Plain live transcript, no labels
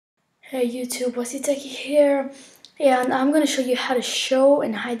Hey YouTube, WasiTechie here, and I'm going to show you how to show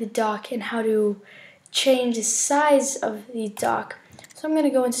and hide the dock and how to change the size of the dock. So I'm going to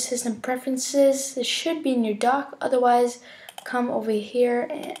go into System Preferences. This should be in your dock, otherwise come over here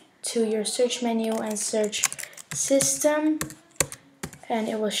to your search menu and search System and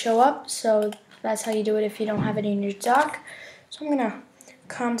it will show up. So that's how you do it if you don't have it in your dock. So I'm going to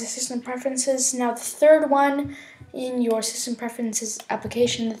come to System Preferences. Now the third one in your System Preferences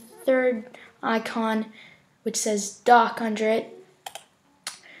application, the third icon which says dock under it,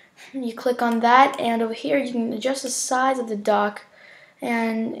 you click on that, and over here you can adjust the size of the dock.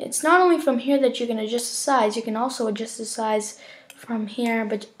 And it's not only from here that you can adjust the size, you can also adjust the size from here,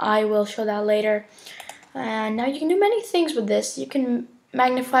 but I will show that later. And now you can do many things with this. You can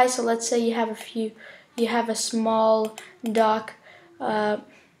magnify, so let's say you have a small dock.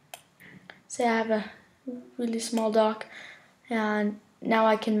 Say I have a really small dock, and now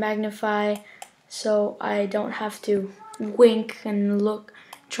I can magnify so I don't have to wink and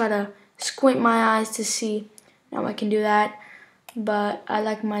try to squint my eyes to see. Now I can do that, but I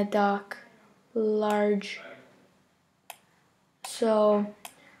like my dock large, so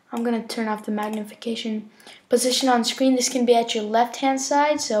I'm going to turn off the magnification. Position on screen, this can be at your left hand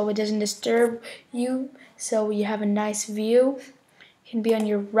side so it doesn't disturb you, so you have a nice view. It can be on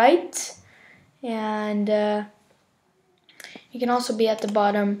your right, and you can also be at the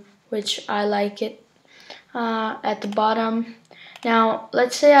bottom, which I like it at the bottom. Now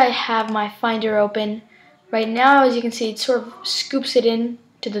let's say I have my Finder open. Right now, as you can see, it sort of scoops it in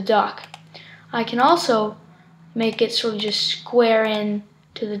to the dock. I can also make it sort of just square in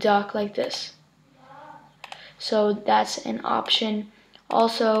to the dock like this. So that's an option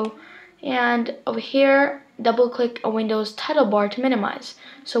also. And over here, double click a Windows title bar to minimize.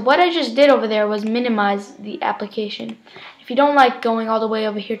 So what I just did over there was minimize the application. If you don't like going all the way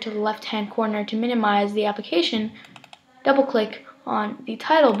over here to the left hand corner to minimize the application, double click on the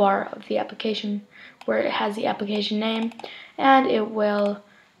title bar of the application where it has the application name, and it will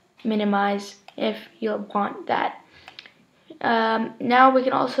minimize if you want that. Now we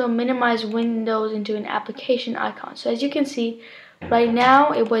can also minimize windows into an application icon. So as you can see, right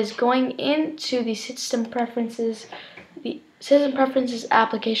now it was going into the System Preferences. The System Preferences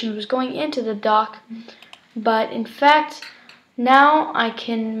application was going into the dock, but in fact now I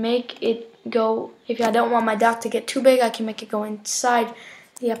can make it go, if I don't want my dock to get too big, I can make it go inside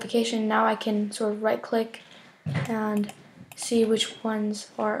the application. Now I can sort of right click and see which ones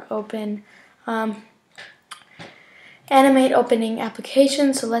are open. Animate opening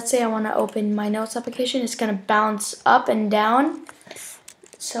application. So let's say I want to open my notes application. It's going to bounce up and down,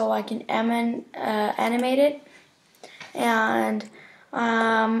 so I can animate it. And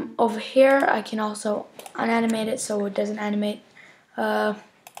over here I can also unanimate it so it doesn't animate.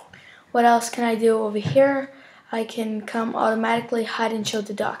 What else can I do over here? I can come automatically hide and show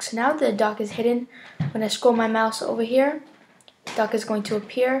the dock. So now the dock is hidden. When I scroll my mouse over here, the dock is going to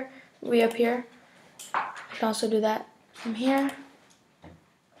reappear. I can also do that from here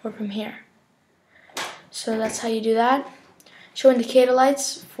or from here. So that's how you do that. Show indicator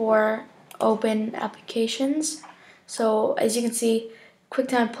lights for open applications. So as you can see,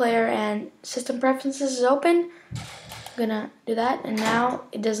 QuickTime Player and System Preferences is open. I'm gonna do that, and now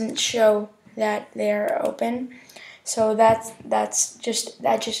it doesn't show that they're open. So that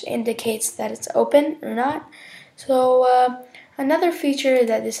just indicates that it's open or not. So another feature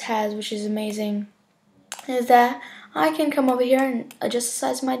that this has, which is amazing, is that I can come over here and adjust the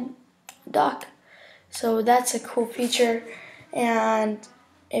size of my dock. So that's a cool feature, and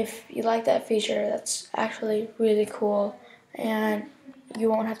if you like that feature, that's actually really cool, and you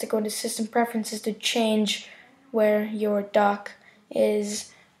won't have to go into System Preferences to change where your dock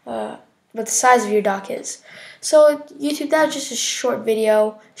is, what the size of your dock is. So YouTube, that was just a short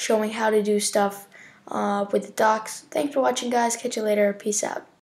video showing how to do stuff with the docks. Thanks for watching, guys. Catch you later. Peace out.